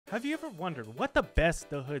Have you ever wondered what the best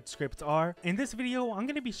The Hood scripts are? In this video, I'm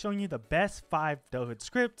going to be showing you the best 5 The Hood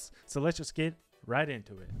scripts, so let's just get right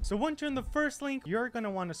into it. So once you're in the first link, you're going to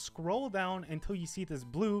want to scroll down until you see this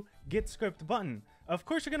blue Get Script button. Of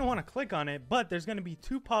course, you're going to want to click on it, but there's going to be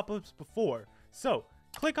 2 pop-ups before. So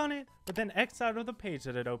click on it, but then X out of the page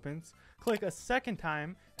that it opens. Click a second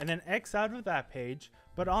time, and then X out of that page.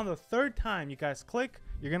 But on the third time you guys click,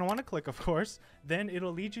 you're going to want to click, of course. Then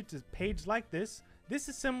it'll lead you to a page like this. This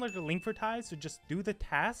is similar to Link for Ties, so just do the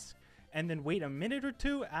task and then wait a minute or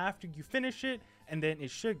 2 after you finish it, and then it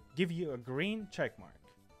should give you a green check mark.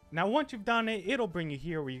 Now once you've done it, it'll bring you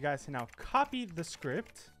here where you guys can now copy the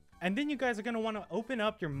script, and then you guys are going to want to open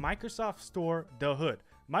up your Microsoft Store The Hood.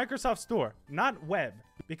 Microsoft Store, not web,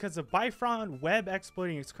 because the Bifron web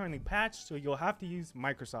exploiting is currently patched, so you'll have to use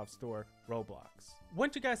Microsoft Store Roblox.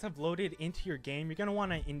 Once you guys have loaded into your game, you're going to want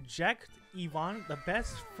to inject Yvonne, the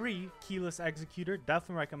best free keyless executor.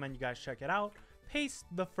 Definitely recommend you guys check it out. Paste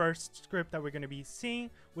the first script that we're going to be seeing,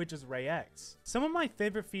 which is Rayx. Some of my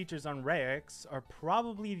favorite features on Rayx are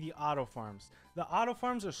probably the auto farms. The auto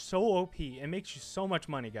farms are so OP, it makes you so much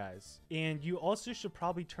money, guys. And you also should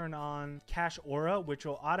probably turn on cash aura, which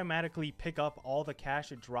will automatically pick up all the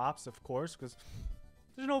cash it drops, of course, because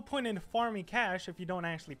there's no point in farming cash if you don't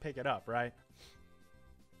actually pick it up, right?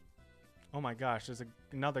 Oh my gosh, there's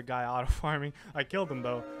another guy auto farming. I killed him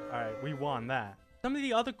though. All right, we won that. Some of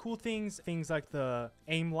the other cool things like the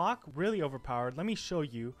Aimlock, really overpowered. Let me show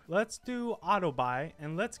you. Let's do auto buy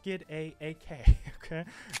and let's get a AK. Okay,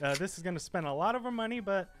 this is gonna spend a lot of our money,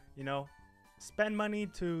 but you know, spend money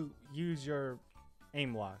to use your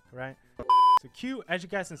Aimlock, right? So Q, as you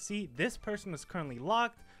guys can see, this person is currently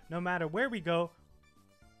locked. No matter where we go,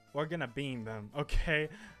 we're gonna beam them. Okay,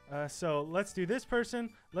 so let's do this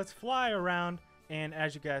person. Let's fly around, and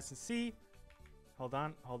as you guys can see, hold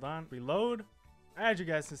on, reload. As you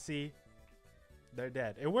guys can see, they're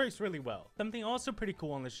dead. It works really well. Something also pretty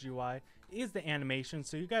cool on this GUI is the animation.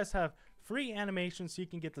 So you guys have free animation, so you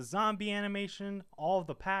can get the zombie animation, all of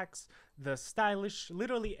the packs, the stylish,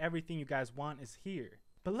 literally everything you guys want is here.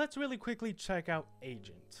 But let's really quickly check out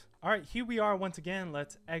Agent. All right, here we are once again.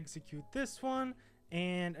 Let's execute this one.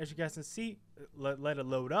 And as you guys can see, let it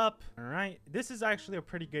load up. All right, this is actually a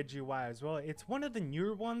pretty good GUI as well. It's one of the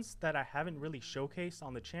newer ones that I haven't really showcased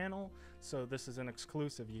on the channel, so this is an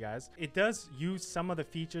exclusive, you guys. It does use some of the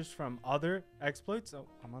features from other exploits. Oh,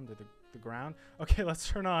 I'm under the ground. Okay, let's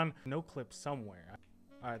turn on no clip somewhere.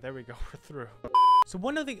 All right, there we go. We're through. So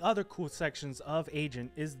one of the other cool sections of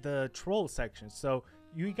Agent is the troll section. So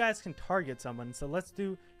you guys can target someone. So let's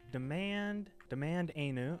do demand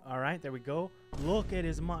Anu. All right, there we go. Look at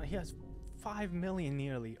his money. He has 5 million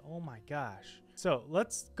nearly. Oh my gosh. So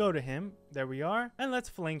let's go to him. There we are, and let's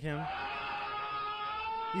fling him.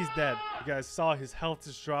 He's dead. You guys saw his health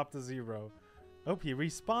just dropped to 0. Oh, he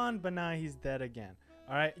respawned, but now he's dead again.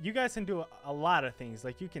 All right, you guys can do a lot of things.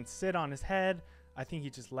 Like you can sit on his head. I think he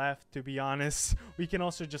just left, to be honest. We can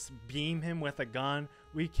also just beam him with a gun.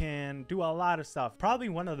 We can do a lot of stuff. Probably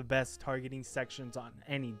one of the best targeting sections on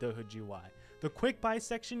any The Hood GUI. The quick buy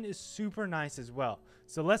section is super nice as well.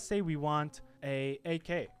 So let's say we want a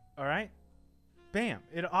AK, all right? Bam,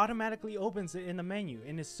 it automatically opens it in the menu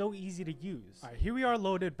and it's so easy to use. All right, here we are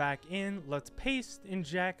loaded back in. Let's paste,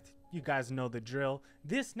 inject. You guys know the drill.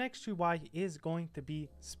 This next GUI is going to be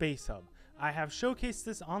Spacehub. I have showcased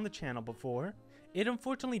this on the channel before. It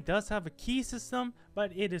unfortunately does have a key system,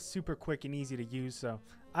 but it is super quick and easy to use, so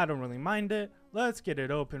I don't really mind it. Let's get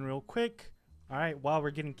it open real quick. All right, while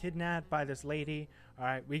we're getting kidnapped by this lady, all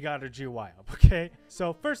right, we got our GUI up, okay?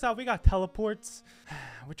 So first off, we got teleports,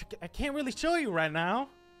 which I can't really show you right now.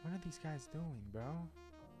 What are these guys doing, bro?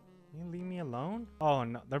 Can you leave me alone? Oh,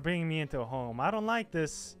 no, they're bringing me into a home. I don't like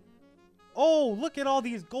this. Oh, look at all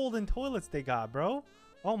these golden toilets they got, bro.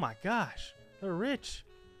 Oh my gosh, they're rich.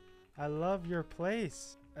 I love your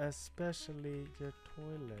place, especially your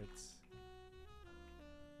toilets.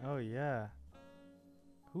 Oh yeah.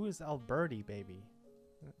 Who is Alberti, baby?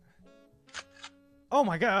 Oh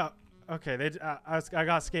my god. Okay, I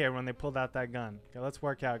got scared when they pulled out that gun. Okay, let's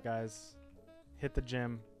work out, guys. Hit the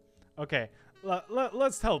gym. Okay,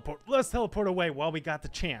 let's teleport. Let's teleport away while we got the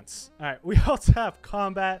chance. All right, we also have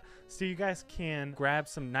combat, so you guys can grab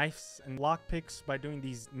some knives and lockpicks by doing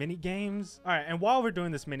these mini games. All right, and while we're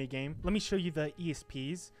doing this mini game, let me show you the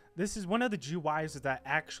ESPs. This is one of the GUIs that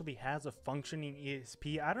actually has a functioning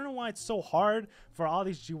ESP. I don't know why it's so hard for all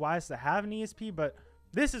these GUIs to have an ESP, but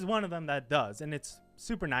this is one of them that does, and it's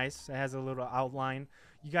super nice. It has a little outline.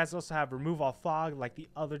 You guys also have remove all fog like the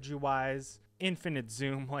other GUIs. Infinite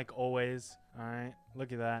zoom like always. All right,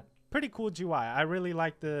 look at that. pretty cool GUI. I really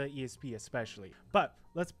like the ESP especially. But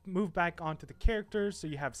let's move back onto the characters. So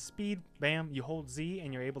you have speed, bam, you hold Z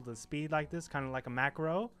and you're able to speed like this, kind of like a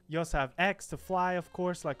macro. You also have X to fly, of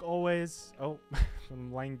course, like always. Oh,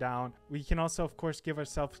 I'm laying down. We can also, of course, give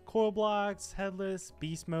ourselves coil blocks, headless,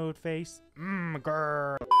 beast mode face.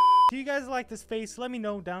 Girl. Do you guys like this face? Let me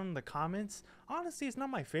know down in the comments. Honestly, it's not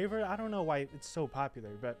my favorite. I don't know why it's so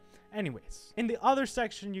popular, but anyways. In the other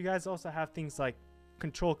section, you guys also have things like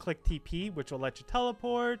control click TP, which will let you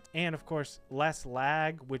teleport, and of course less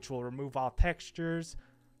lag, which will remove all textures.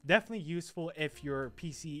 Definitely useful if your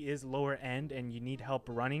PC is lower end and you need help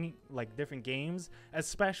running like different games,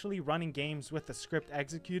 especially running games with the script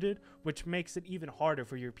executed, which makes it even harder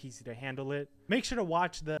for your PC to handle it. Make sure to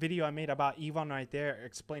watch the video I made about Evon right there,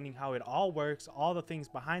 explaining how it all works, all the things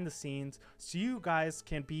behind the scenes, so you guys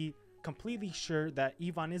can be completely sure that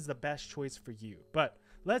Evon is the best choice for you. But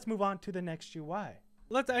let's move on to the next UI.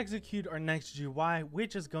 Let's execute our next GUI,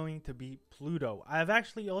 which is going to be Pluto. I've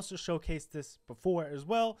actually also showcased this before as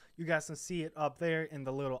well. You guys can see it up there in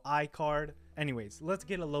the little iCard. Anyways, let's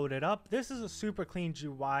get it loaded up. This is a super clean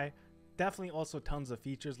GUI. Definitely also tons of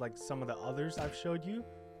features like some of the others I've showed you.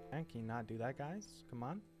 And can you not do that, guys? Come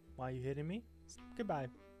on. Why are you hitting me? Goodbye.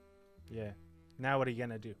 Yeah. Now what are you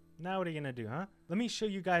gonna do? Now what are you gonna do, huh? Let me show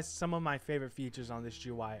you guys some of my favorite features on this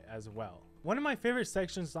GUI as well. One of my favorite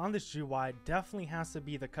sections on this GUI definitely has to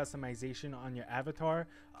be the customization on your avatar.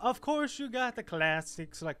 Of course, you got the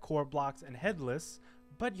classics like core blocks and headless,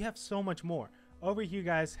 but you have so much more. Over here, you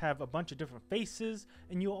guys have a bunch of different faces,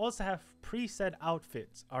 and you also have preset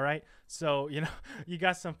outfits, all right? So, you know, you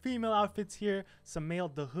got some female outfits here, some male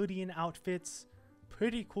Dahoodian outfits.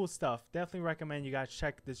 Pretty cool stuff. Definitely recommend you guys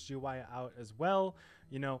check this GUI out as well.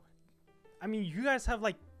 You know, I mean, you guys have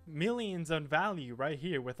like millions on value right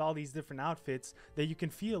here with all these different outfits that you can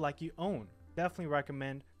feel like you own. Definitely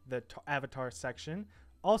recommend the avatar section.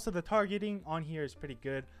 Also, the targeting on here is pretty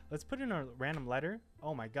good. Let's put in a random letter.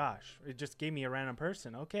 Oh my gosh, it just gave me a random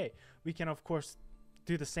person. Okay, we can of course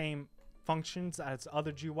do the same functions as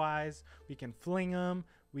other GUIs. We can fling them,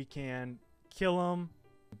 we can kill them,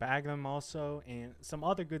 bag them also, and some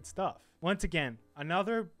other good stuff. Once again,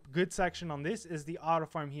 another good section on this is the auto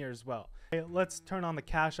farm here as well. Okay, let's turn on the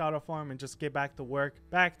cash auto farm and just get back to work,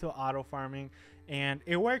 back to auto farming. And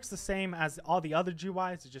it works the same as all the other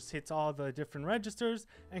GUIs. It just hits all the different registers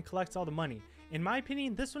and collects all the money. In my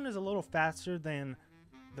opinion, this one is a little faster than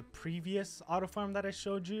the previous auto farm that I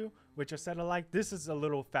showed you, which I said I like. This is a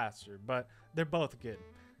little faster, but they're both good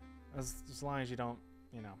as long as you don't,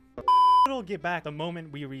 you know, it'll get back the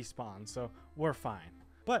moment we respawn, so we're fine.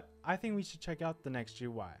 But I think we should check out the next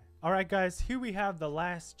GUI. Alright guys, here we have the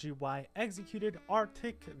last GUI executed,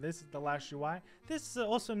 Arctic. This is the last GUI. This is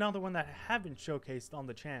also another one that I haven't showcased on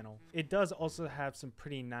the channel. It does also have some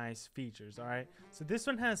pretty nice features, alright? So this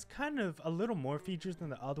one has kind of a little more features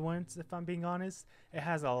than the other ones, if I'm being honest. It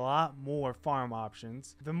has a lot more farm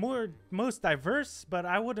options. The most diverse, but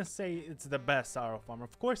I wouldn't say it's the best auto farm.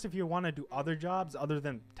 Of course, if you want to do other jobs other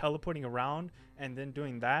than teleporting around and then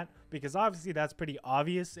doing that, because obviously that's pretty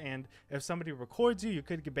obvious, and if somebody records you, you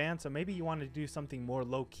could get banned. So maybe you want to do something more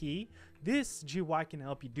low-key. This GUI can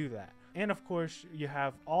help you do that. And of course, you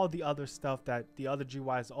have all the other stuff that the other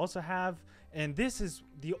GUIs also have, and this is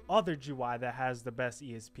the other GUI that has the best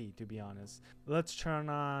ESP, to be honest. Let's turn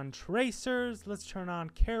on tracers, let's turn on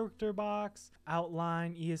character box,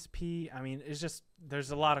 outline, ESP. I mean, it's just,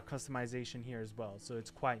 there's a lot of customization here as well, so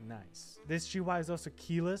it's quite nice. This GUI is also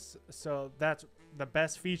keyless, so that's the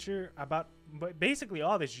best feature about basically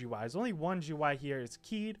all this GUI. There's only one GUI here is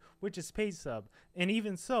keyed, which is Spacehub, and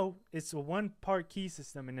even so, it's a one-part key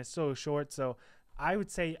system and it's so short. So I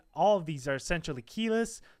would say all of these are essentially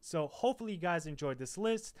keyless. So hopefully you guys enjoyed this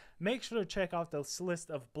list. Make sure to check out this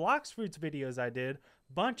list of Bloxfruits videos I did.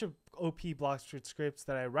 Bunch of OP Bloxfruit scripts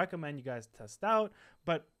that I recommend you guys test out.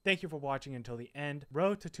 But thank you for watching until the end.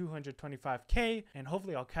 Road to 225K, and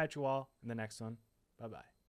hopefully I'll catch you all in the next one. Bye bye.